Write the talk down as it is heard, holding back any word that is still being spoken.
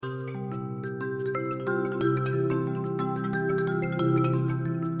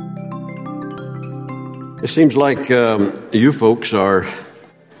It seems like you folks are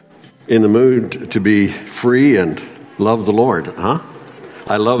in the mood to be free and love the Lord, huh?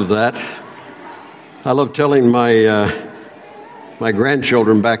 I love that. I love telling my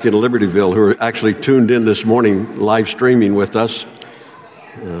grandchildren back in Libertyville, who are actually tuned in this morning, live streaming with us,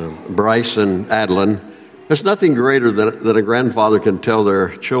 Bryce and Adeline. There's nothing greater that a grandfather can tell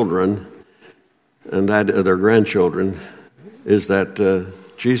their children, and that their grandchildren, is that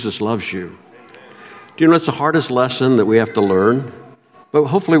Jesus loves you. Do you know it's the hardest lesson that we have to learn? But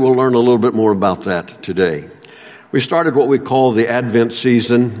hopefully we'll learn a little bit more about that today. We started what we call the Advent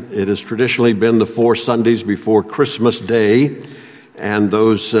season. It has traditionally been the 4 Sundays before Christmas Day, and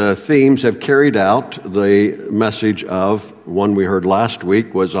those themes have carried out the message of one we heard last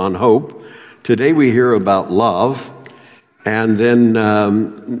week was on hope. Today we hear about love, and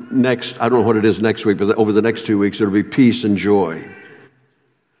then next, I don't know what it is next week, but over the next 2 weeks it'll be peace and joy.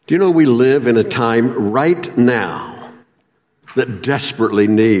 Do you know we live in a time right now that desperately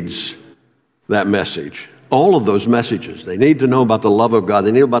needs that message? All of those messages. They need to know about the love of God.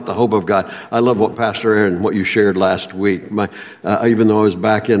 They need about the hope of God. I love what Pastor Aaron, what you shared last week. Even though I was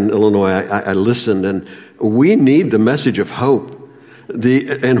back in Illinois, I listened, and we need the message of hope.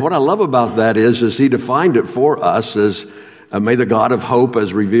 And what I love about that is he defined it for us as, may the God of hope,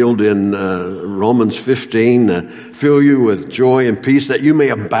 as revealed in Romans 15, fill you with joy and peace, that you may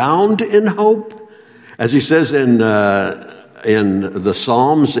abound in hope. As he says in the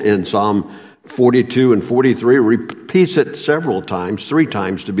Psalms, in Psalm 42 and 43, repeats it several times, 3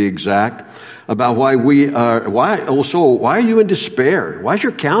 times to be exact, about why are you in despair? Why is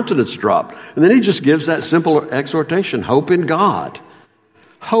your countenance dropped? And then he just gives that simple exhortation, hope in God.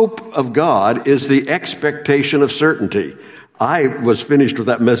 Hope of God is the expectation of certainty. I was finished with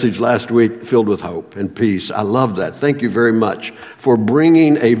that message last week, filled with hope and peace. I love that. Thank you very much for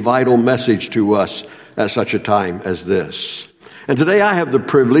bringing a vital message to us at such a time as this. And today I have the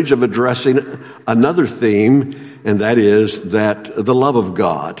privilege of addressing another theme, and that is that the love of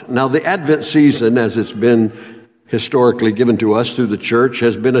God. Now, the Advent season, as it's been historically given to us through the church,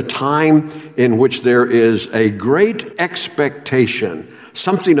 has been a time in which there is a great expectation,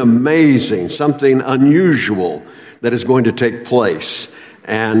 something amazing, something unusual that is going to take place.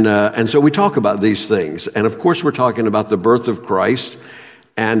 And so we talk about these things. And of course, we're talking about the birth of Christ.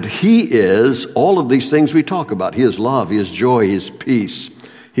 And he is all of these things we talk about. He is love, he is joy, he is peace,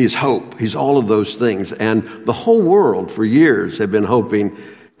 he is hope. He's all of those things. And the whole world for years have been hoping,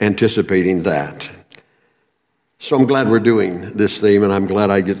 anticipating that. So I'm glad we're doing this theme, and I'm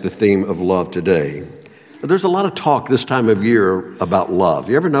glad I get the theme of love today. But there's a lot of talk this time of year about love.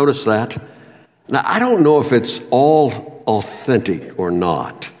 You ever notice that? Now, I don't know if it's all authentic or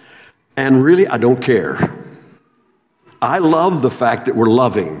not. And really, I don't care. I love the fact that we're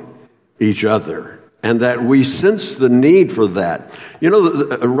loving each other and that we sense the need for that. You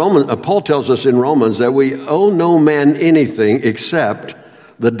know, Paul tells us in Romans that we owe no man anything except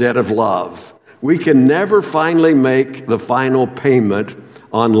the debt of love. We can never finally make the final payment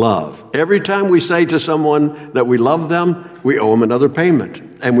on love. Every time we say to someone that we love them, we owe them another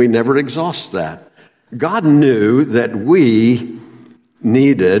payment, and we never exhaust that. God knew that we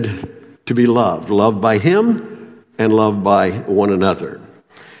needed to be loved by him and loved by one another.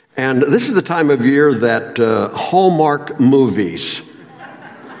 And this is the time of year that Hallmark movies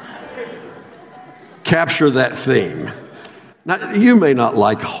capture that theme. Now, you may not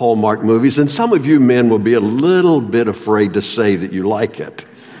like Hallmark movies, and some of you men will be a little bit afraid to say that you like it.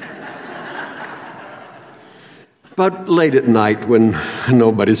 But late at night when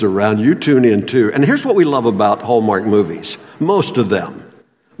nobody's around, you tune in too. And here's what we love about Hallmark movies. Most of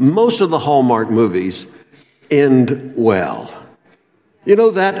the Hallmark movies end well. You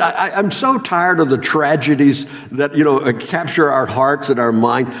know that? I'm so tired of the tragedies that, capture our hearts and our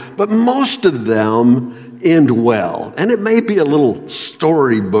mind, but most of them end well. And it may be a little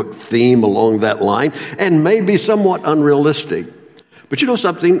storybook theme along that line and may be somewhat unrealistic. But you know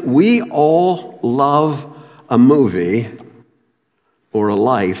something? We all love a movie or a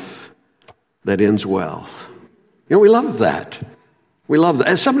life that ends well. We love that. We love that.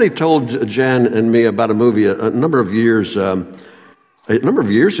 And somebody told Jan and me about a movie a number of years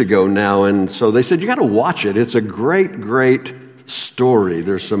ago now, and so they said, you got to watch it. It's a great, great story.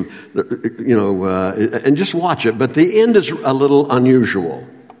 There's some, and just watch it. But the end is a little unusual.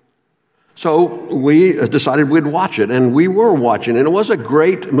 So we decided we'd watch it, and we were watching, and it was a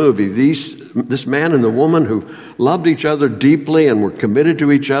great movie. This man and the woman who loved each other deeply and were committed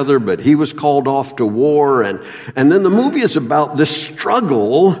to each other, but he was called off to war, and then the movie is about this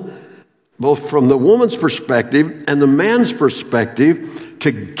struggle, both from the woman's perspective and the man's perspective,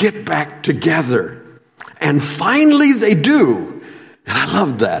 to get back together. And finally they do. And I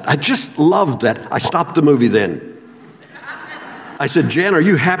loved that. I just loved that. I stopped the movie then. I said, Jan, are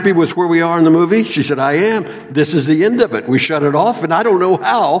you happy with where we are in the movie? She said, I am. This is the end of it. We shut it off, and I don't know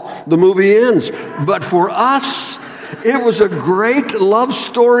how the movie ends. But for us, it was a great love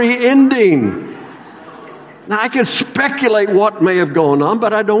story ending. Now, I can speculate what may have gone on,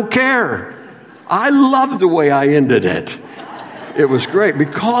 but I don't care. I love the way I ended it. It was great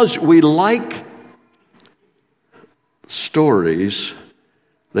because we like stories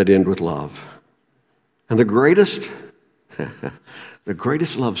that end with love. And the greatest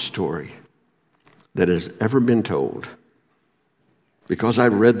love story that has ever been told, because I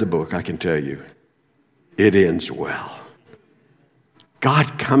read the book, I can tell you, it ends well.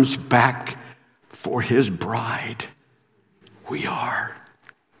 God comes back for his bride. We are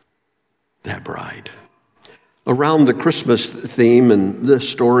that bride. Around the Christmas theme and the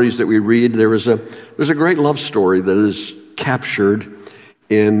stories that we read, there's a great love story that is captured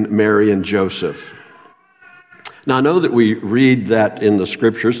in Mary and Joseph. Now, I know that we read that in the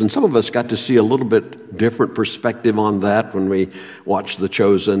scriptures, and some of us got to see a little bit different perspective on that when we watched The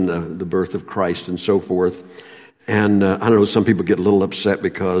Chosen, the birth of Christ, and so forth. And I know some people get a little upset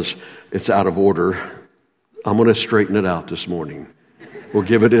because it's out of order. I'm going to straighten it out this morning. We'll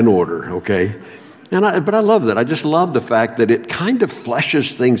give it in order, okay? But I love that. I just love the fact that it kind of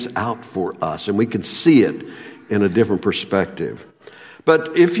fleshes things out for us, and we can see it in a different perspective.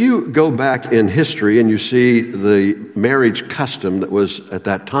 But if you go back in history and you see the marriage custom that was at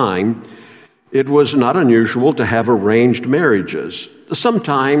that time, it was not unusual to have arranged marriages.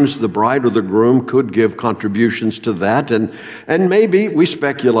 Sometimes the bride or the groom could give contributions to that, and maybe, we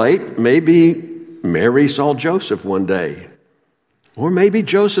speculate, maybe Mary saw Joseph one day, or maybe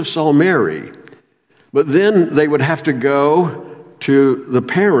Joseph saw Mary. But then they would have to go to the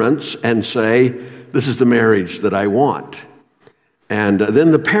parents and say, this is the marriage that I want. And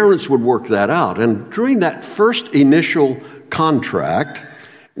then the parents would work that out. And during that first initial contract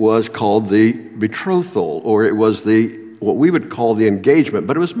was called the betrothal, or it was what we would call the engagement,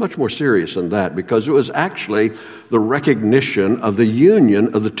 but it was much more serious than that because it was actually the recognition of the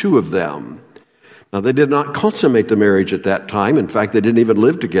union of the two of them. Now, they did not consummate the marriage at that time. In fact, they didn't even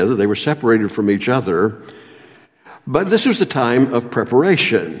live together. They were separated from each other. But this was the time of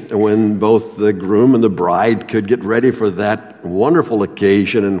preparation, when both the groom and the bride could get ready for that wonderful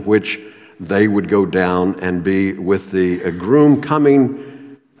occasion in which they would go down and be with the groom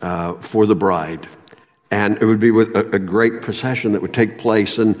coming for the bride. And it would be with a great procession that would take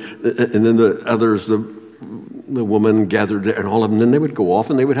place, and then the others, the woman gathered there, and all of them, then they would go off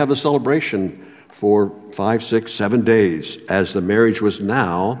and they would have a celebration for 5, 6, 7 days as the marriage was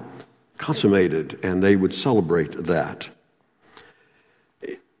now consummated, and they would celebrate that.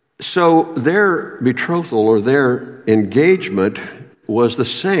 So their betrothal or their engagement was the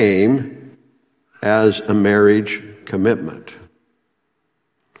same as a marriage commitment.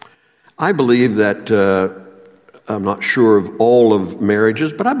 I believe that, I'm not sure of all of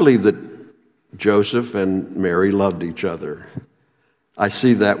marriages, but I believe that Joseph and Mary loved each other. I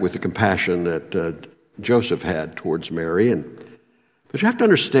see that with the compassion that Joseph had towards Mary. But you have to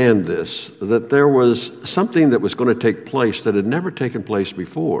understand this, that there was something that was going to take place that had never taken place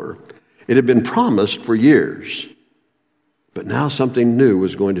before. It had been promised for years. But now something new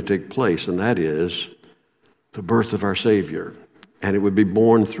was going to take place, and that is the birth of our Savior. And it would be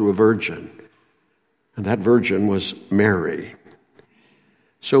born through a virgin. And that virgin was Mary.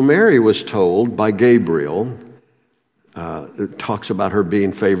 So Mary was told by Gabriel, it talks about her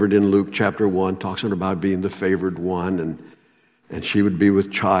being favored in Luke chapter 1, talks about being the favored one, and she would be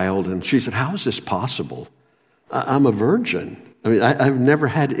with child. And she said, how is this possible? I'm a virgin. I mean, I've never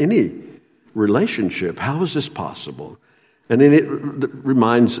had any relationship. How is this possible? And then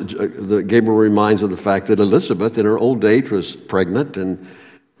Gabriel reminds of the fact that Elizabeth in her old age was pregnant. And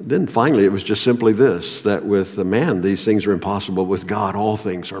then finally it was just simply this, that with a man these things are impossible. With God all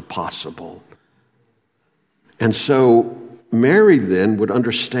things are possible. And so Mary then would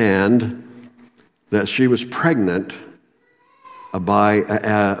understand that she was pregnant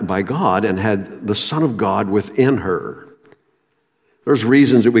by God and had the Son of God within her. There's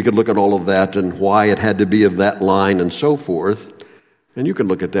reasons that we could look at all of that and why it had to be of that line and so forth. And you can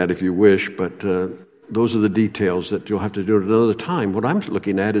look at that if you wish, but those are the details that you'll have to do at another time. What I'm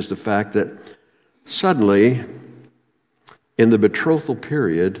looking at is the fact that suddenly, in the betrothal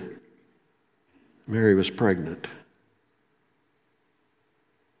period, Mary was pregnant.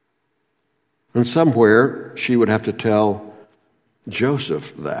 And somewhere she would have to tell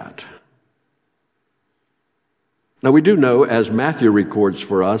Joseph that. Now, we do know, as Matthew records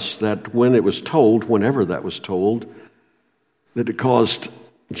for us, that when it was told, whenever that was told, that it caused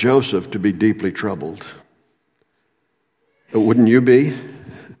Joseph to be deeply troubled. Wouldn't you be?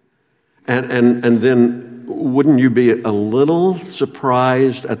 And then wouldn't you be a little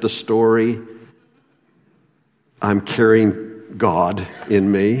surprised at the story? I'm carrying God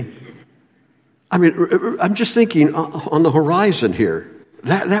in me. I mean, I'm just thinking on the horizon here.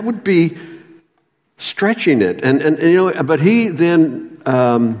 That would be stretching it. And but he then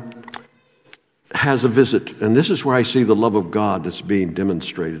has a visit. And this is where I see the love of God that's being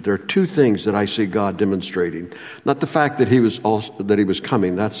demonstrated. There are two things that I see God demonstrating. Not the fact that he was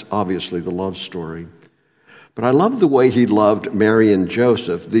coming. That's obviously the love story. But I love the way he loved Mary and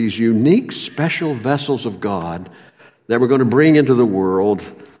Joseph, these unique, special vessels of God that were going to bring into the world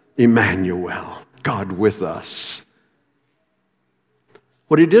Emmanuel, God with us.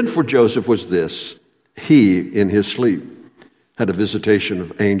 What he did for Joseph was this. He, in his sleep, had a visitation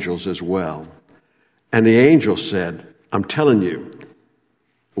of angels as well. And the angel said, I'm telling you,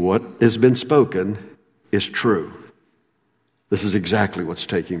 what has been spoken is true. This is exactly what's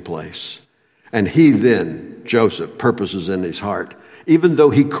taking place. And he then, Joseph, purposes in his heart, even though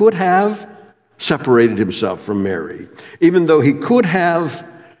he could have separated himself from Mary, even though he could have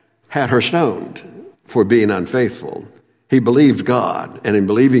had her stoned for being unfaithful, he believed God, and in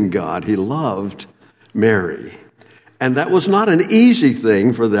believing God, he loved Mary. And that was not an easy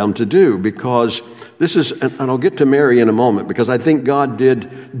thing for them to do, because this is, and I'll get to Mary in a moment, because I think God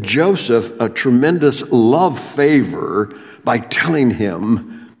did Joseph a tremendous love favor by telling him,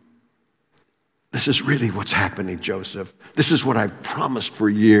 this is really what's happening, Joseph. This is what I've promised for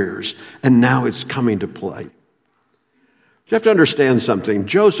years, and now it's coming to play. You have to understand something.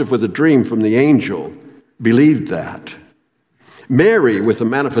 Joseph, with a dream from the angel, believed that. Mary, with the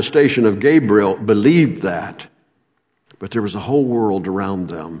manifestation of Gabriel, believed that. But there was a whole world around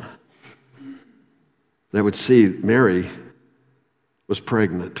them that would see Mary was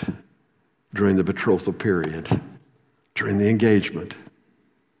pregnant during the betrothal period, during the engagement.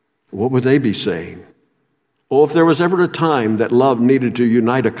 What would they be saying? Oh, if there was ever a time that love needed to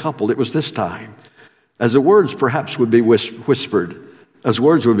unite a couple, it was this time. As the words perhaps would be whispered, as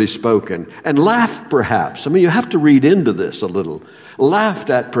words would be spoken, and laughed perhaps. I mean, you have to read into this a little. Laughed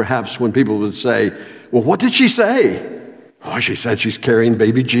at perhaps when people would say, well, what did she say? Oh, she said she's carrying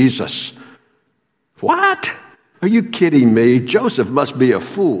baby Jesus. What? Are you kidding me? Joseph must be a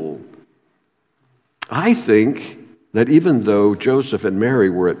fool. I think that even though Joseph and Mary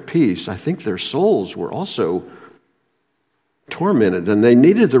were at peace, I think their souls were also tormented, and they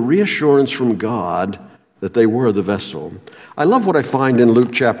needed the reassurance from God that they were the vessel. I love what I find in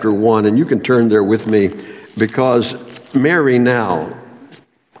Luke chapter 1, and you can turn there with me, because Mary now,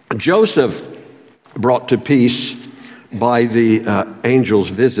 Joseph brought to peace by the angel's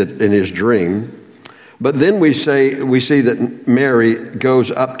visit in his dream. But then we see that Mary goes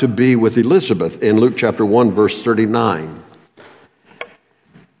up to be with Elizabeth in Luke chapter 1, verse 39.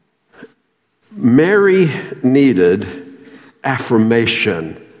 Mary needed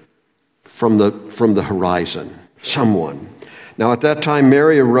affirmation from the horizon, someone. Now at that time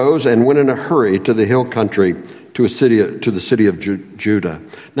Mary arose and went in a hurry to the hill country, to the city of Judah.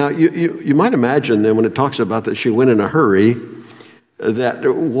 Now you might imagine then when it talks about that she went in a hurry, that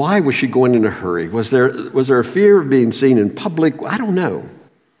why was she going in a hurry? Was there a fear of being seen in public? I don't know.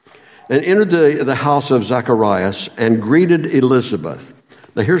 And entered the house of Zacharias and greeted Elizabeth.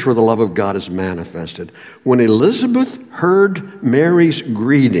 Now here's where the love of God is manifested. When Elizabeth heard Mary's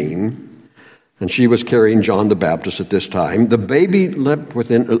greeting, and she was carrying John the Baptist at this time, the baby leaped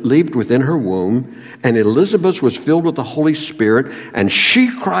within her womb, and Elizabeth was filled with the Holy Spirit, and she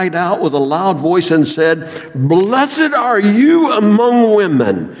cried out with a loud voice and said, "Blessed are you among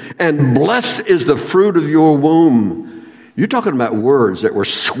women, and blessed is the fruit of your womb." You're talking about words that were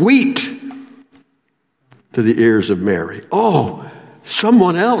sweet to the ears of Mary. Oh,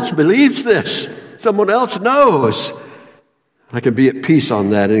 someone else believes this. Someone else knows. I can be at peace on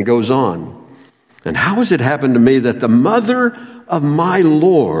that, and it goes on. And how has it happened to me that the mother of my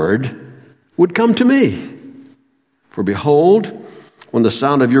Lord would come to me? For behold, when the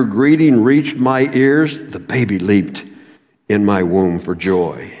sound of your greeting reached my ears, the baby leaped in my womb for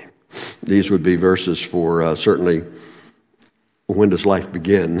joy. These would be verses for certainly, when does life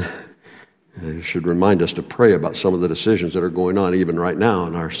begin? It should remind us to pray about some of the decisions that are going on even right now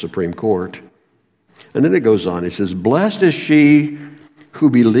in our Supreme Court. And then it goes on. It says, "Blessed is she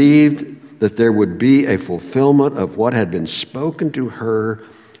who believed that there would be a fulfillment of what had been spoken to her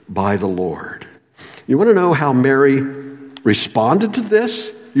by the Lord." You want to know how Mary responded to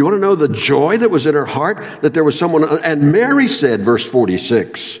this? You want to know the joy that was in her heart? That there was someone, and Mary said, verse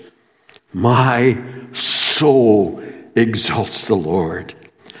 46, my soul exalts the Lord,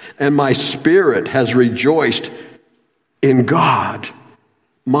 and my spirit has rejoiced in God,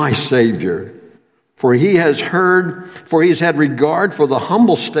 my Savior. For he has had regard for the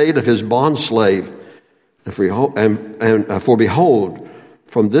humble state of his bondslave. For behold,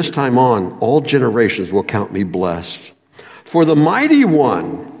 from this time on, all generations will count me blessed. For the Mighty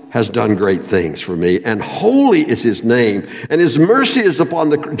One has done great things for me, and holy is his name, and his mercy is upon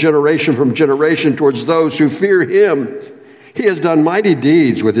the generation from generation towards those who fear him. He has done mighty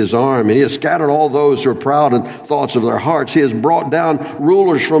deeds with his arm, and he has scattered all those who are proud in thoughts of their hearts. He has brought down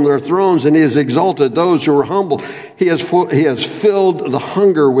rulers from their thrones, and he has exalted those who are humble. He has filled the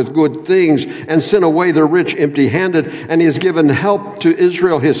hunger with good things and sent away the rich empty-handed, and he has given help to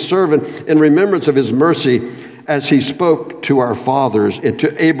Israel his servant in remembrance of his mercy, as he spoke to our fathers and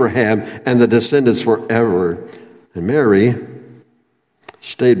to Abraham and the descendants forever. And Mary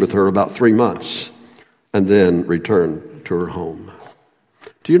stayed with her about 3 months and then returned to her home.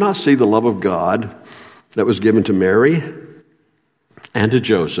 Do you not see the love of God that was given to Mary and to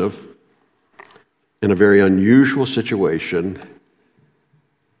Joseph in a very unusual situation,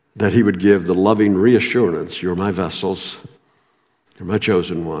 that he would give the loving reassurance, you're my vessels, you're my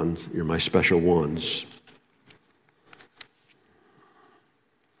chosen ones, you're my special ones.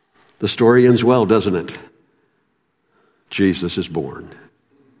 The story ends well, doesn't it? Jesus is born.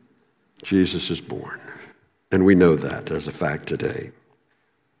 Jesus is born. And we know that as a fact today.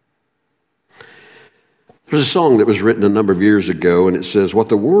 There's a song that was written a number of years ago, and it says, what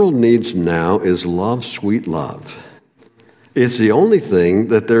the world needs now is love, sweet love. It's the only thing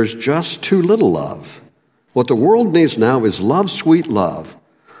that there's just too little of. What the world needs now is love, sweet love.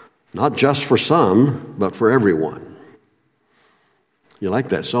 Not just for some, but for everyone. You like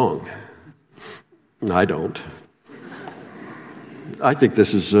that song? I don't. I think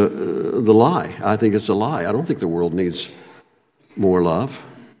this is the lie. I think it's a lie. I don't think the world needs more love.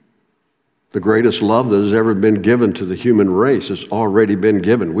 The greatest love that has ever been given to the human race has already been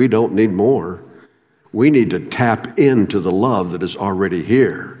given. We don't need more. We need to tap into the love that is already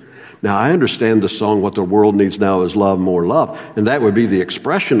here. Now, I understand the song, what the world needs now is love, more love, and that would be the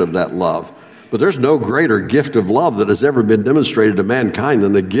expression of that love. But there's no greater gift of love that has ever been demonstrated to mankind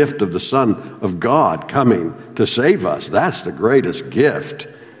than the gift of the Son of God coming to save us. That's the greatest gift.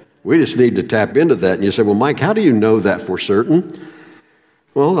 We just need to tap into that. And you say, well, Mike, how do you know that for certain?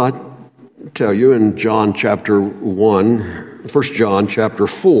 Well, I tell you in John chapter 1, 1 John chapter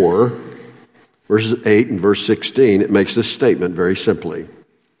 4, verses 8 and verse 16, it makes this statement very simply.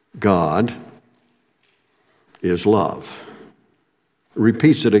 God is love. It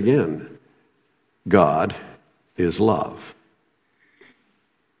repeats it again. God is love.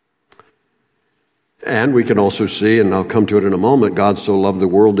 And we can also see, and I'll come to it in a moment, God so loved the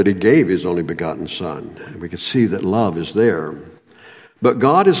world that he gave his only begotten Son. And we can see that love is there. But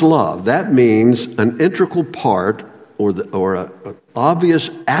God is love. That means an integral part or an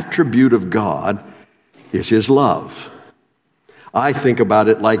obvious attribute of God is his love. I think about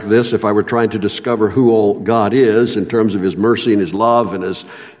it like this: if I were trying to discover who all God is in terms of his mercy and his love and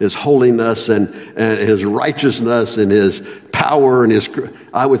his holiness and his righteousness and his power and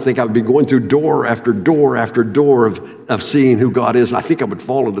I would think I would be going through door after door after door of seeing who God is. And I think I would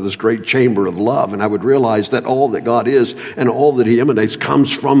fall into this great chamber of love, and I would realize that all that God is and all that he emanates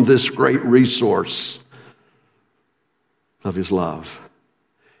comes from this great resource of his love.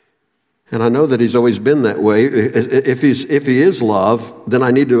 And I know that he's always been that way. If he is love, then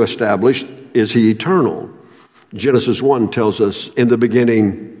I need to establish, is he eternal? Genesis 1 tells us, in the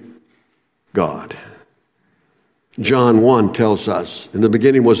beginning, God. John 1 tells us, in the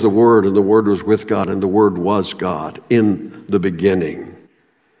beginning was the Word, and the Word was with God, and the Word was God in the beginning.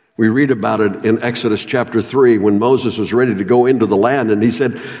 We read about it in Exodus chapter 3 when Moses was ready to go into the land, and he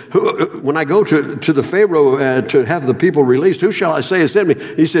said, when I go to the Pharaoh to have the people released, who shall I say has sent me?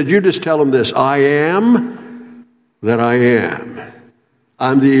 He said, you just tell him this, I am that I am.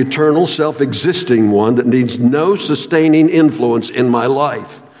 I'm the eternal, self-existing one that needs no sustaining influence in my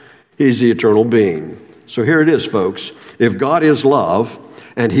life. He's the eternal being. So here it is, folks. If God is love,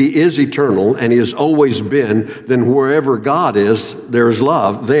 and he is eternal, and he has always been, then wherever God is, there is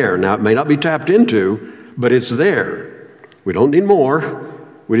love there. Now, it may not be tapped into, but it's there. We don't need more.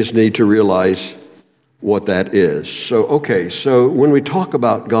 We just need to realize what that is. So when we talk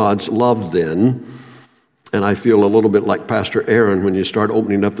about God's love then, and I feel a little bit like Pastor Aaron when you start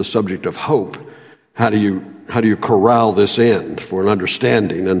opening up the subject of hope, how do you corral this in for an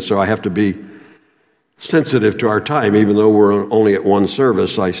understanding? And so I have to be sensitive to our time. Even though we're only at one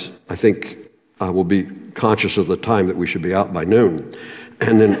service, I think I will be conscious of the time that we should be out by noon.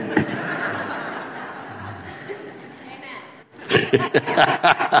 And then...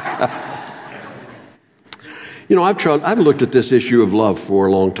 I've looked at this issue of love for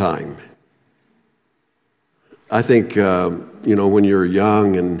a long time. I think, when you're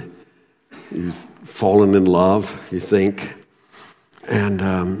young and you've fallen in love, you think,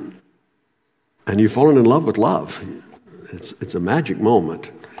 and you've fallen in love with love. It's a magic moment.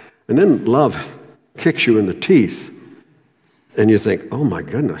 And then love kicks you in the teeth, and you think, oh my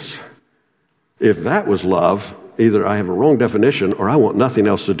goodness, if that was love, either I have a wrong definition or I want nothing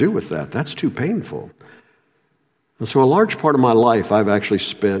else to do with that. That's too painful. And so a large part of my life I've actually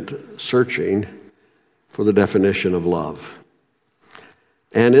spent searching for the definition of love.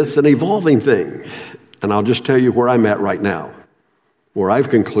 And it's an evolving thing. And I'll just tell you where I'm at right now, where I've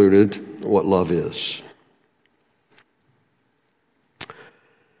concluded what love is.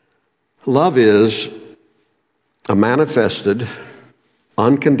 Love is a manifested,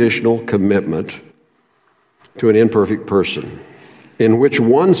 unconditional commitment to an imperfect person in which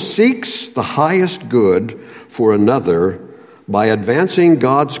one seeks the highest good for another by advancing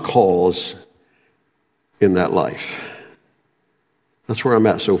God's cause in that life. That's where I'm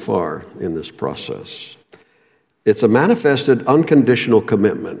at so far in this process. It's a manifested, unconditional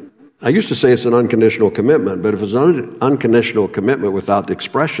commitment. I used to say it's an unconditional commitment, but if it's an unconditional commitment without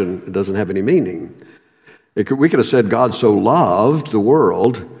expression, it doesn't have any meaning. We could have said God so loved the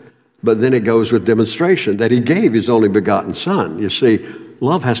world, but then it goes with demonstration, that he gave his only begotten Son. You see,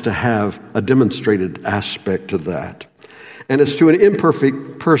 love has to have a demonstrated aspect to that. And it's to an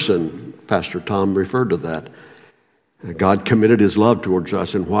imperfect person. Pastor Tom referred to that. God committed his love towards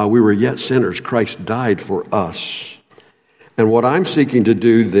us, and while we were yet sinners, Christ died for us. And what I'm seeking to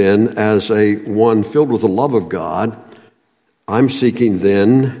do then, as one filled with the love of God, I'm seeking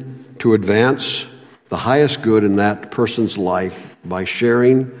then to advance the highest good in that person's life by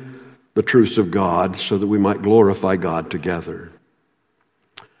sharing the truths of God so that we might glorify God together.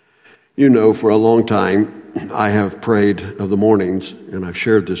 For a long time, I have prayed of the mornings, and I've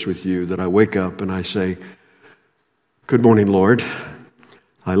shared this with you, that I wake up and I say, "Good morning, Lord.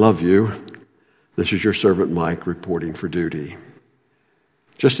 I love you. This is your servant Mike reporting for duty."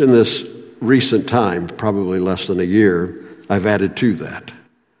 Just in this recent time, probably less than a year, I've added to that.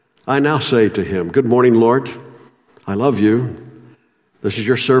 I now say to him, "Good morning, Lord. I love you. This is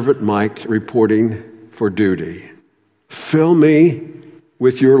your servant Mike reporting for duty. Fill me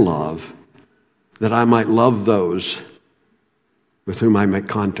with your love that I might love those with whom I make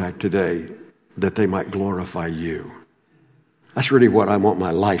contact today, that they might glorify you." That's really what I want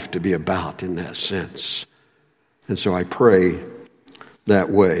my life to be about in that sense. And so I pray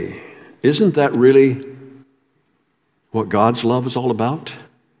that way. Isn't that really what God's love is all about?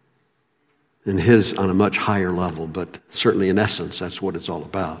 And his on a much higher level, but certainly in essence, that's what it's all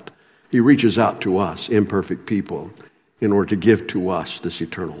about. He reaches out to us, imperfect people, in order to give to us this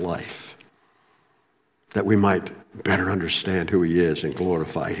eternal life, that we might better understand who he is and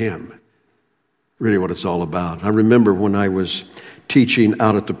glorify him. Really what it's all about. I remember when I was teaching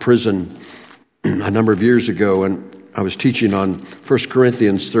out at the prison a number of years ago, and I was teaching on 1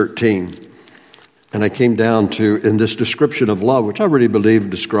 Corinthians 13. And I came down to, in this description of love, which I really believe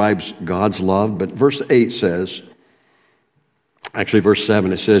describes God's love, but verse 8 says, actually verse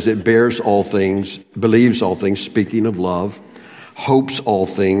 7, it says, it bears all things, believes all things, speaking of love, hopes all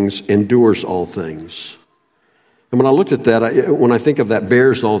things, endures all things. And when I looked at that, when I think of that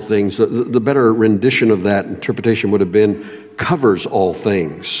bears all things, the better rendition of that interpretation would have been covers all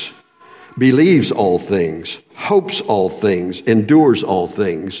things, believes all things, hopes all things, endures all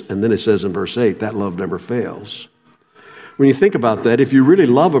things. And then it says in verse 8, that love never fails. When you think about that, if you really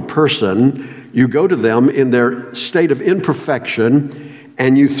love a person, you go to them in their state of imperfection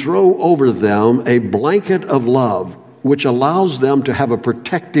and you throw over them a blanket of love, which allows them to have a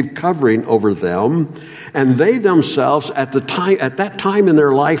protective covering over them. And they themselves at that time in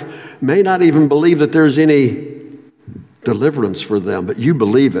their life may not even believe that there's any deliverance for them, but you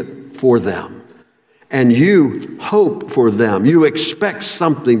believe it for them. And you hope for them. You expect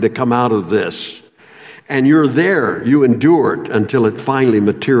something to come out of this. And you're there. You endure it until it finally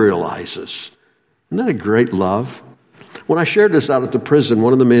materializes. Isn't that a great love? When I shared this out at the prison,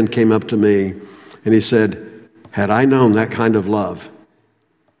 one of the men came up to me and he said, had I known that kind of love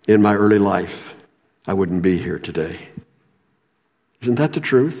in my early life, I wouldn't be here today. Isn't that the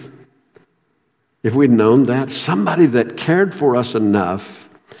truth? If we'd known that, somebody that cared for us enough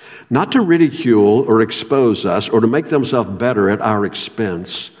not to ridicule or expose us or to make themselves better at our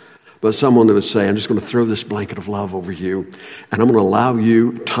expense, but someone that would say, I'm just going to throw this blanket of love over you, and I'm going to allow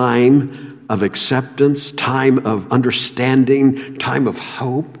you time of acceptance, time of understanding, time of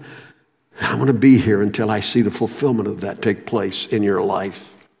hope. I want to be here until I see the fulfillment of that take place in your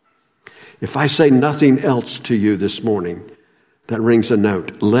life. If I say nothing else to you this morning, that rings a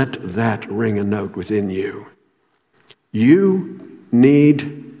note. Let that ring a note within you. You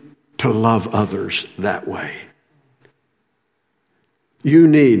need to love others that way. You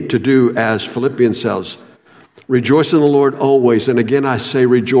need to do as Philippians says, rejoice in the Lord always. And again, I say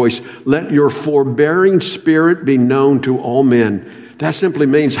rejoice. Let your forbearing spirit be known to all men. That simply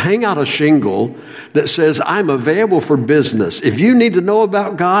means hang out a shingle that says, I'm available for business. If you need to know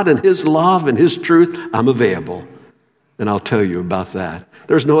about God and His love and His truth, I'm available. And I'll tell you about that.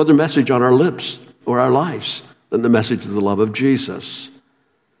 There's no other message on our lips or our lives than the message of the love of Jesus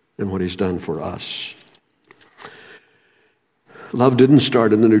and what He's done for us. Love didn't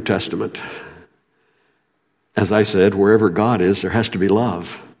start in the New Testament. As I said, wherever God is, there has to be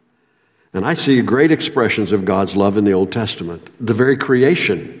love. And I see great expressions of God's love in the Old Testament. The very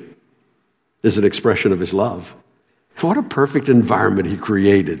creation is an expression of His love. What a perfect environment He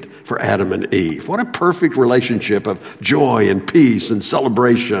created for Adam and Eve. What a perfect relationship of joy and peace and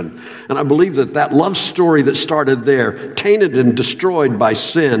celebration. And I believe that love story that started there, tainted and destroyed by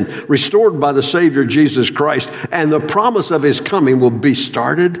sin, restored by the Savior Jesus Christ, and the promise of His coming will be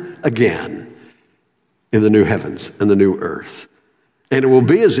started again in the new heavens and the new earth. And it will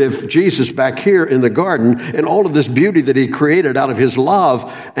be as if Jesus back here in the garden and all of this beauty that He created out of His love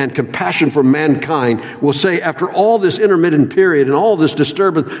and compassion for mankind will say, after all this intermittent period and all this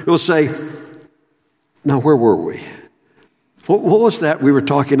disturbance, it will say, now where were we? What was that we were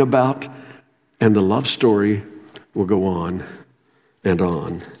talking about? And the love story will go on and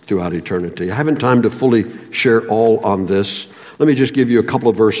on throughout eternity. I haven't time to fully share all on this. Let me just give you a couple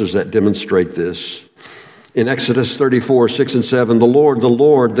of verses that demonstrate this. In Exodus 34, 6 and 7, the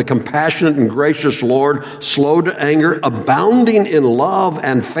Lord, the compassionate and gracious Lord, slow to anger, abounding in love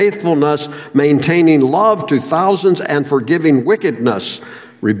and faithfulness, maintaining love to thousands and forgiving wickedness,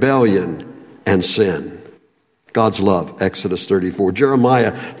 rebellion, and sin. God's love, Exodus 34.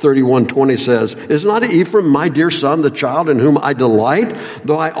 Jeremiah 31:20 says, is not Ephraim my dear son, the child in whom I delight?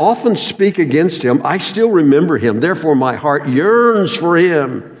 Though I often speak against him, I still remember him. Therefore my heart yearns for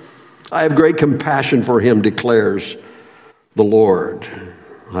him. I have great compassion for him, declares the Lord.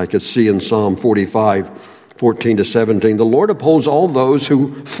 I could see in Psalm 45, 14 to 17, the Lord upholds all those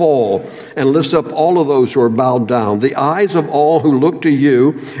who fall and lifts up all of those who are bowed down. The eyes of all who look to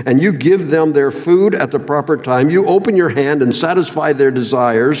you, and you give them their food at the proper time. You open your hand and satisfy their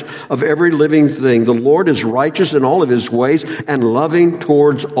desires of every living thing. The Lord is righteous in all of His ways and loving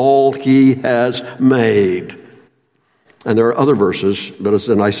towards all He has made. And there are other verses, but as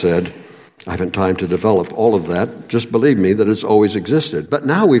I said, I haven't time to develop all of that. Just believe me that it's always existed. But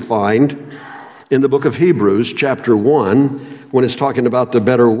now we find in the book of Hebrews, chapter 1, when it's talking about the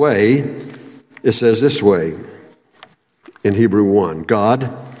better way, it says this way in Hebrew 1,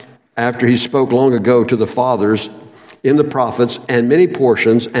 God, after He spoke long ago to the fathers in the prophets and many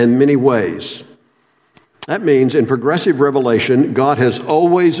portions and many ways. That means in progressive revelation, God has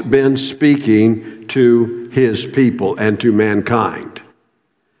always been speaking to His people and to mankind.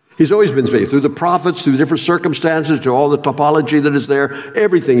 He's always been speaking through the prophets, through different circumstances, to all the topology that is there,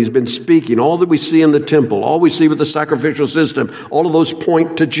 everything He's been speaking. All that we see in the temple, all we see with the sacrificial system, all of those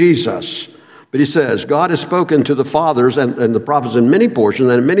point to Jesus. But He says, God has spoken to the fathers and the prophets in many portions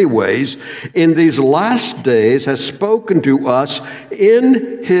and in many ways. In these last days has spoken to us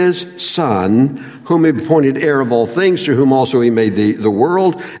in His Son, whom He appointed heir of all things, through whom also He made the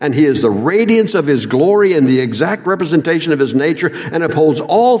world. And He is the radiance of His glory and the exact representation of His nature, and upholds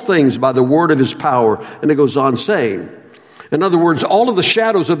all things by the word of His power. And it goes on saying, in other words, all of the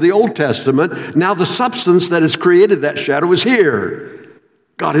shadows of the Old Testament, now the substance that has created that shadow is here.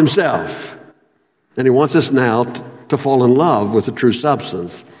 God Himself. And He wants us now to fall in love with the true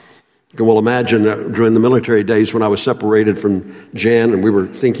substance. You can well imagine that during the military days when I was separated from Jan and we were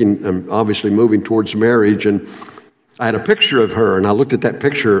thinking, obviously moving towards marriage, and I had a picture of her, and I looked at that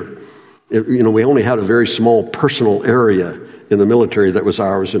picture. We only had a very small personal area in the military that was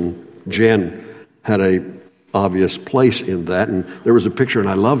ours, and Jan had a obvious place in that, and there was a picture, and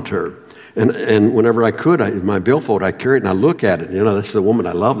I loved her. And whenever I could, in my billfold, I carry it and I look at it. That's the woman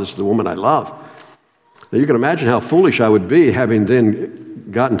I love. This is the woman I love. Now, you can imagine how foolish I would be having then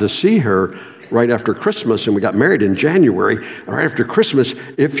gotten to see her right after Christmas, and we got married in January. Right after Christmas,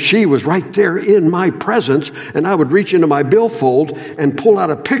 if she was right there in my presence, and I would reach into my billfold and pull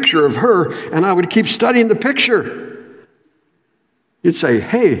out a picture of her, and I would keep studying the picture. You'd say,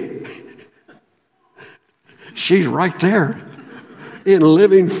 hey, she's right there in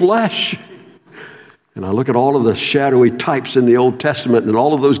living flesh. And I look at all of the shadowy types in the Old Testament, and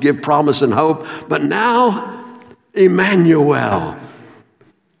all of those give promise and hope. But now, Emmanuel,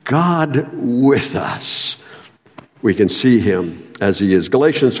 God with us. We can see him as he is.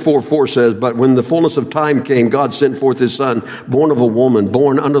 Galatians 4:4 says, but when the fullness of time came, God sent forth his son, born of a woman,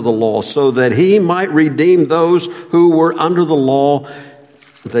 born under the law, so that he might redeem those who were under the law,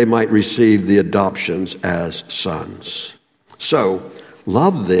 that they might receive the adoptions as sons. So,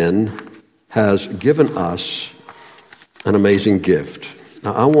 love then has given us an amazing gift.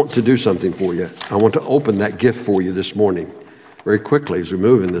 Now, I want to do something for you. I want to open that gift for you this morning very quickly as we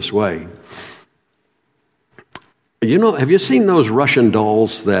move in this way. You know, have you seen those Russian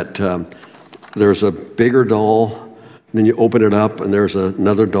dolls that there's a bigger doll, and then you open it up and there's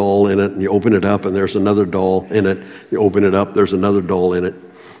another doll in it, and you open it up and there's another doll in it, you open it up, there's another doll in it.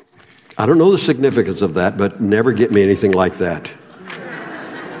 I don't know the significance of that, but never get me anything like that.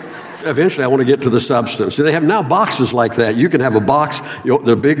 Eventually, I want to get to the substance. They have now boxes like that. You can have a box,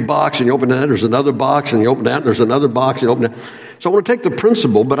 the big box, and you open that, there's another box, and you open that, and there's another box, and you open that. So I want to take the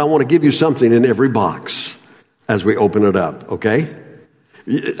principle, but I want to give you something in every box as we open it up, okay?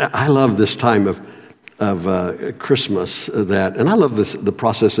 I love this time of Christmas, and I love the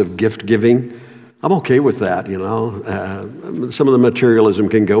process of gift giving. I'm okay with that, you know. Some of the materialism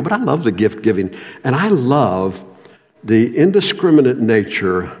can go, but I love the gift giving. And I love the indiscriminate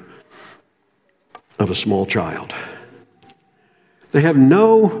nature of a small child. They have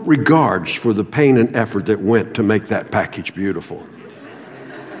no regards for the pain and effort that went to make that package beautiful.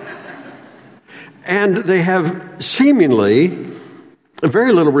 And they have seemingly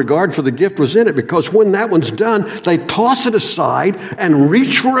very little regard for the gift was in it, because when that one's done, they toss it aside and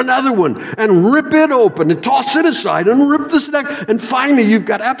reach for another one and rip it open and toss it aside and rip this next. And finally, you've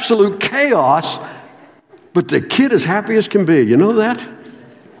got absolute chaos, but the kid is happy as can be. You know that?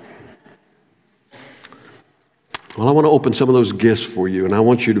 Well, I want to open some of those gifts for you, and I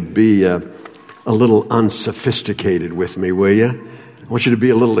want you to be a little unsophisticated with me, will you? I want you to be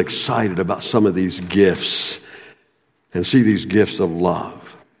a little excited about some of these gifts and see these gifts of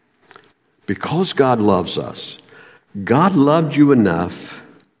love. Because God loves us, God loved you enough,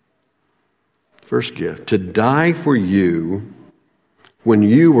 first gift, to die for you when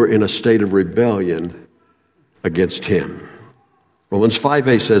you were in a state of rebellion against him. Romans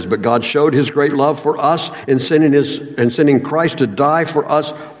 5:8 says, but God showed his great love for us in sending Christ to die for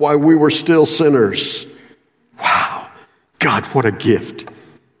us while we were still sinners. Wow. God, what a gift.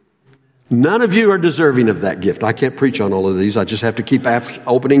 None of you are deserving of that gift. I can't preach on all of these. I just have to keep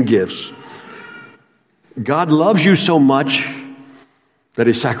opening gifts. God loves you so much that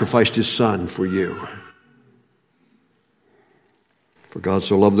he sacrificed his son for you. For God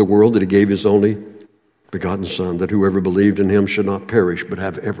so loved the world that he gave his only begotten son, that whoever believed in him should not perish but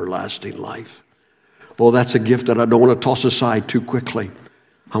have everlasting life. Oh, that's a gift that I don't want to toss aside too quickly.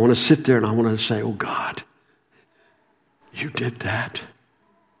 I want to sit there and I want to say, oh God, you did that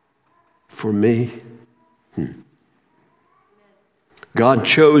for me. God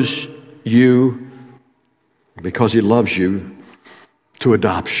chose you because he loves you to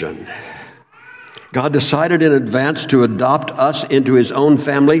adoption. God decided in advance to adopt us into his own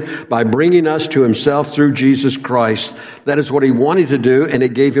family by bringing us to himself through Jesus Christ. That is what he wanted to do, and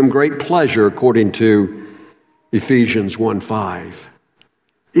it gave him great pleasure, according to Ephesians 1:5.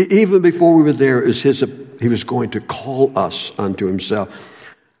 Even before we were there, he was going to call us unto himself.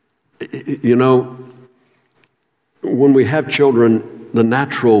 You know, when we have children the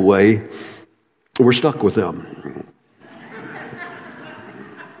natural way, we're stuck with them.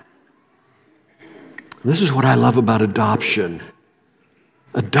 This is what I love about adoption.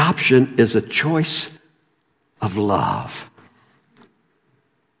 Adoption is a choice of love.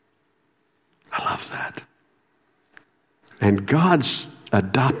 I love that. And God's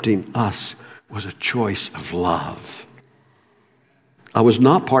adopting us was a choice of love. I was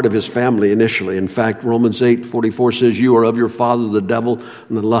not part of his family initially. In fact, Romans 8:44 says, you are of your father the devil,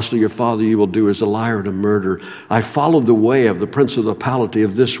 and the lust of your father you will do, as a liar and a murderer. I followed the way of the principality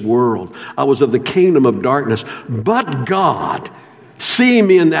of this world. I was of the kingdom of darkness. But God, seeing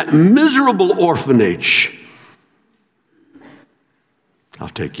me in that miserable orphanage, I'll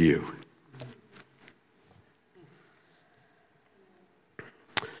take you.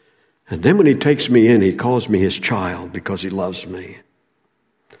 And then when he takes me in, he calls me his child because he loves me.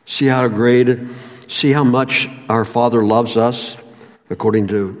 See how much our Father loves us, according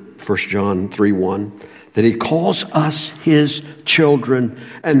to 1 John 3:1, that he calls us his children,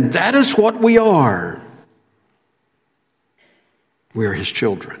 and that is what we are. We are his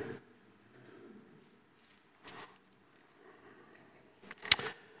children.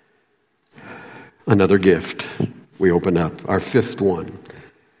 Another gift we open up, our fifth one.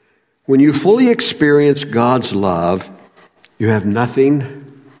 When you fully experience God's love, you have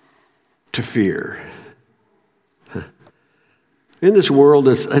nothing to fear. In this world,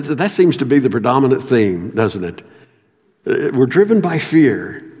 that seems to be the predominant theme, doesn't it? We're driven by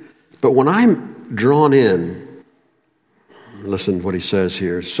fear. But when I'm drawn in, listen to what he says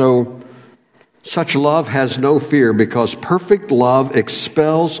here. So, such love has no fear because perfect love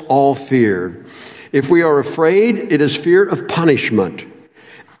expels all fear. If we are afraid, it is fear of punishment.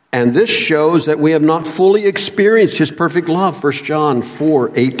 And this shows that we have not fully experienced his perfect love, 1 John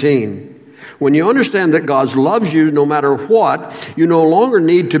 4:18. When you understand that God loves you no matter what, you no longer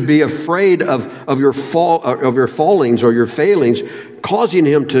need to be afraid of your fallings or your failings, causing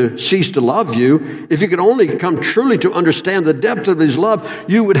him to cease to love you. If you could only come truly to understand the depth of his love,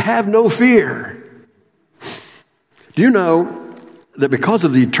 you would have no fear. Do you know that because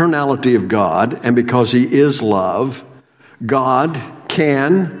of the eternality of God and because he is love, God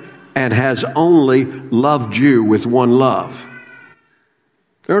can and has only loved you with one love?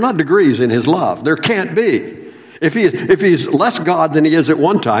 There are not degrees in his love. There can't be. If he's less God than he is at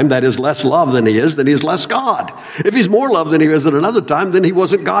one time, that is less love than he is less God. If he's more love than he is at another time, then he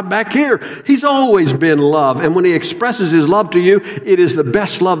wasn't God back here. He's always been love. And when he expresses his love to you, it is the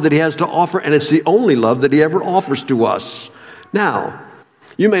best love that he has to offer, and it's the only love that he ever offers to us. Now,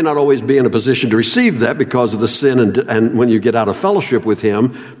 you may not always be in a position to receive that because of the sin and when you get out of fellowship with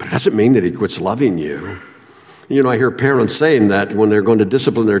him, but it doesn't mean that he quits loving you. You know, I hear parents saying that when they're going to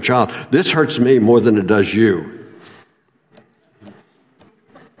discipline their child. This hurts me more than it does you.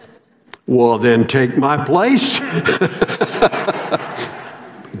 Well, then take my place.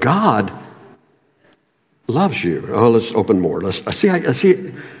 God loves you. Oh, let's open more. I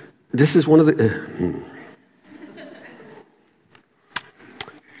see. This is one of the...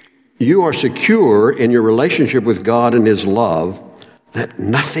 You are secure in your relationship with God and his love that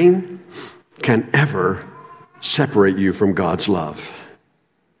nothing can ever separate you from God's love.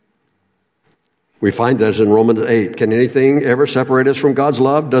 We find that in Romans 8. Can anything ever separate us from God's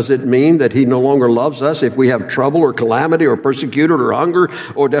love? Does it mean that he no longer loves us if we have trouble or calamity or persecuted or hunger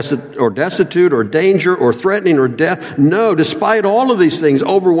or destitute or danger or threatening or death? No, despite all of these things,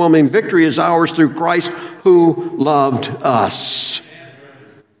 overwhelming victory is ours through Christ who loved us.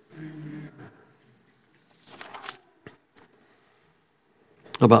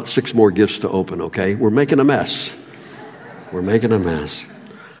 About 6 more gifts to open, okay? We're making a mess.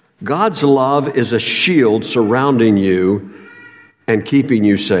 God's love is a shield surrounding you and keeping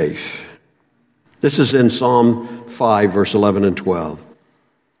you safe. This is in Psalm 5, verse 11 and 12.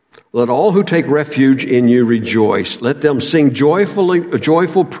 Let all who take refuge in you rejoice. Let them sing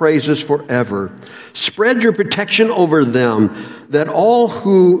joyful praises forever. Spread your protection over them, that all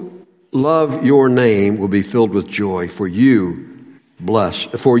who love your name will be filled with joy, for you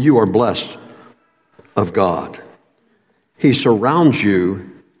are blessed of God. He surrounds you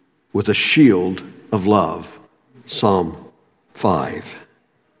with a shield of love. Psalm 5,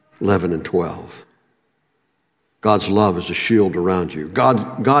 11 and 12. God's love is a shield around you.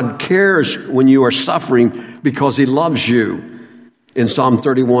 God cares when you are suffering because he loves you. In Psalm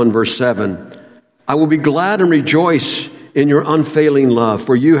 31, verse 7, I will be glad and rejoice in your unfailing love,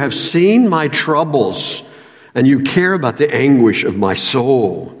 for you have seen my troubles, and you care about the anguish of my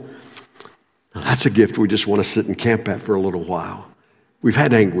soul. Now, that's a gift we just want to sit and camp at for a little while. We've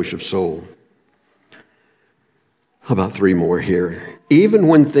had anguish of soul. How about 3 more here? Even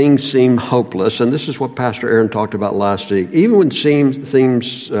when things seem hopeless, and this is what Pastor Aaron talked about last week, even when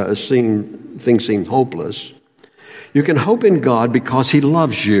things seem hopeless, you can hope in God because he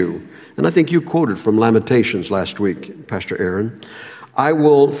loves you. And I think you quoted from Lamentations last week, Pastor Aaron. I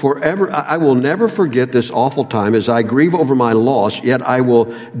will never forget this awful time as I grieve over my loss, yet I will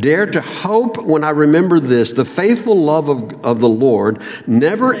dare to hope when I remember this. The faithful love of the Lord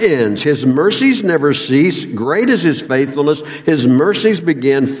never ends. His mercies never cease. Great is his faithfulness. His mercies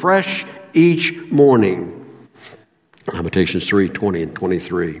begin fresh each morning. Lamentations 3:20 and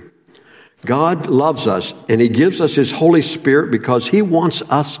 23. God loves us, and he gives us his Holy Spirit because he wants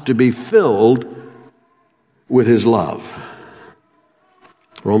us to be filled with his love.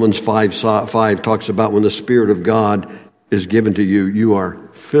 Romans 5 talks about when the Spirit of God is given to you, you are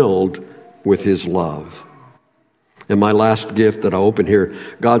filled with his love. And my last gift that I open here,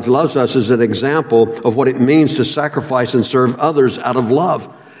 God loves us as an example of what it means to sacrifice and serve others out of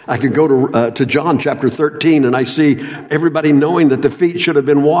love I could go to John chapter 13 and I see everybody knowing that the feet should have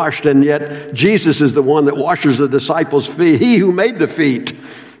been washed, and yet Jesus is the one that washes the disciples' feet. He who made the feet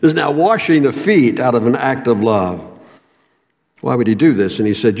is now washing the feet out of an act of love. Why would he do this? And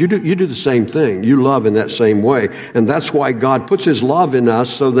he said, you do the same thing. You love in that same way. And that's why God puts his love in us,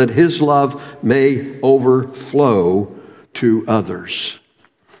 so that his love may overflow to others.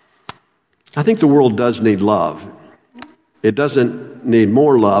 I think the world does need love. It doesn't need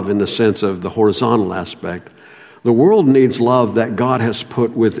more love in the sense of the horizontal aspect. The world needs love that God has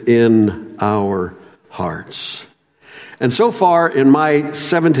put within our hearts. And so far in my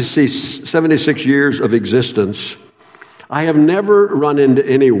 76 years of existence, I have never run into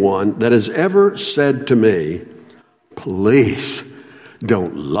anyone that has ever said to me, please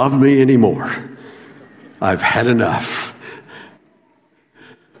don't love me anymore. I've had enough.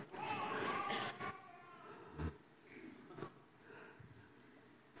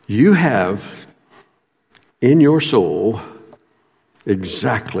 You have in your soul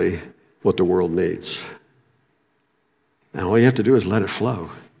exactly what the world needs. And all you have to do is let it flow.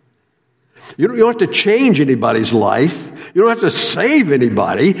 You don't have to change anybody's life. You don't have to save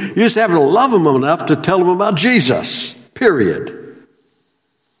anybody. You just have to love them enough to tell them about Jesus, period.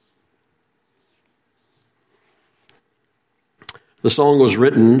 The song was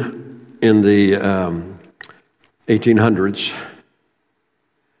written in the 1800s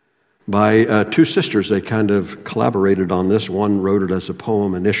by two sisters. They kind of collaborated on this. One wrote it as a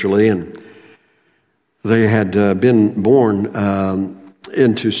poem initially, and they had been born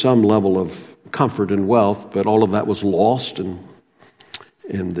into some level of comfort and wealth, but all of that was lost in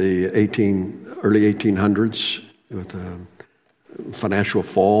the early 1800s with financial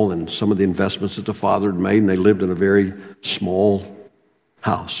fall and some of the investments that the father had made, and they lived in a very small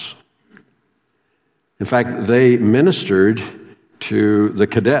house. In fact, they ministered to the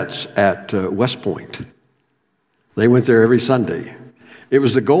cadets at West Point. They went there every Sunday. It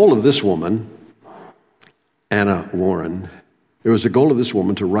was the goal of this woman, Anna Warren. It was the goal of this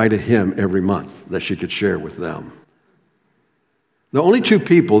woman to write a hymn every month that she could share with them. The only two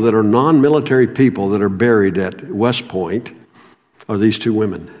people that are non-military people that are buried at West Point are these two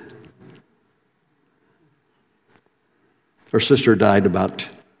women. Her sister died about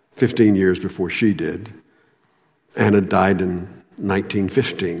 15 years before she did. Anna died in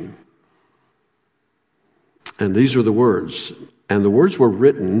 1915. And these are the words. And the words were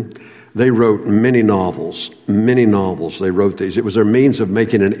written. They wrote many novels. They wrote these. It was their means of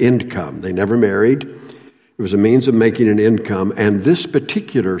making an income. They never married. It was a means of making an income. And this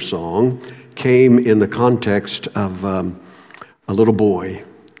particular song came in the context of a little boy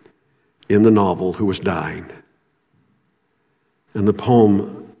in the novel who was dying. And the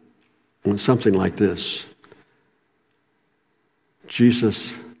poem went something like this.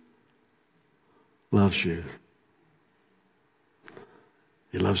 Jesus loves you.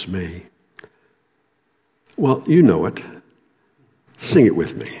 He loves me. Well, you know it. Sing it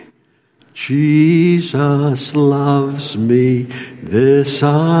with me. Jesus loves me, this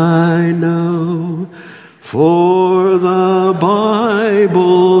I know, for the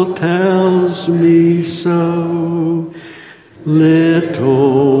Bible tells me so.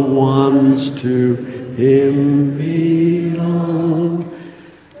 Little ones to him belong.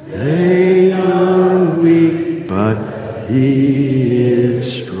 They are weak, but he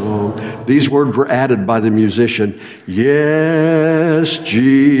is strong. These words were added by the musician. Yes,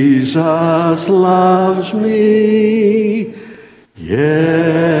 Jesus loves me.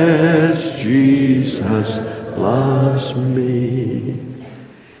 Yes, Jesus loves me.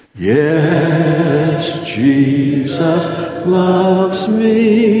 Yes, Jesus loves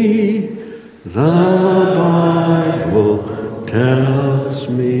me. The Bible tells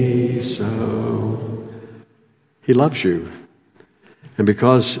me so. He loves you. And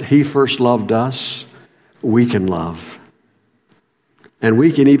because he first loved us, we can love. And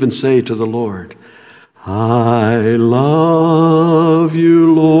we can even say to the Lord, I love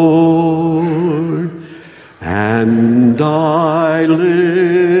you, Lord, and I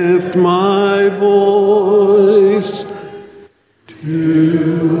lift my voice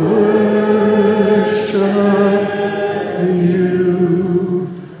to worship you,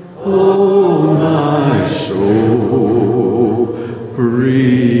 oh my soul,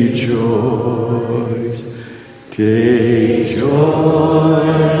 rejoice. Take joy,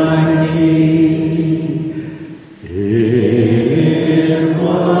 my King, in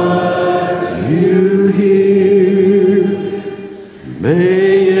what you hear.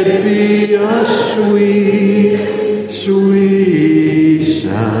 May it be a sweet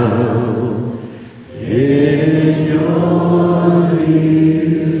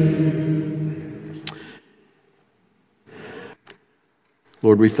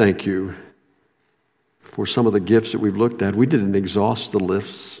Lord, we thank you for some of the gifts that we've looked at. We didn't exhaust the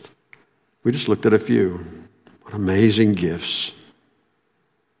list. We just looked at a few. What amazing gifts.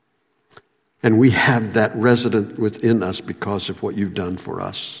 And we have that resident within us because of what you've done for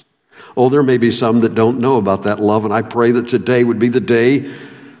us. Oh, there may be some that don't know about that love, and I pray that today would be the day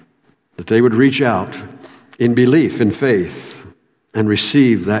that they would reach out in belief, in faith, and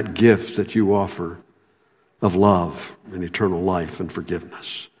receive that gift that you offer of love and eternal life and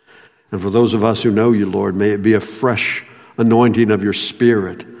forgiveness. And for those of us who know you, Lord, may it be a fresh anointing of your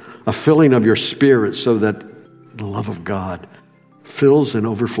Spirit, a filling of your Spirit so that the love of God fills and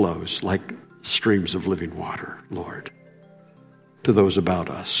overflows like streams of living water, Lord, to those about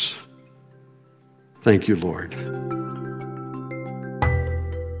us. Thank you, Lord.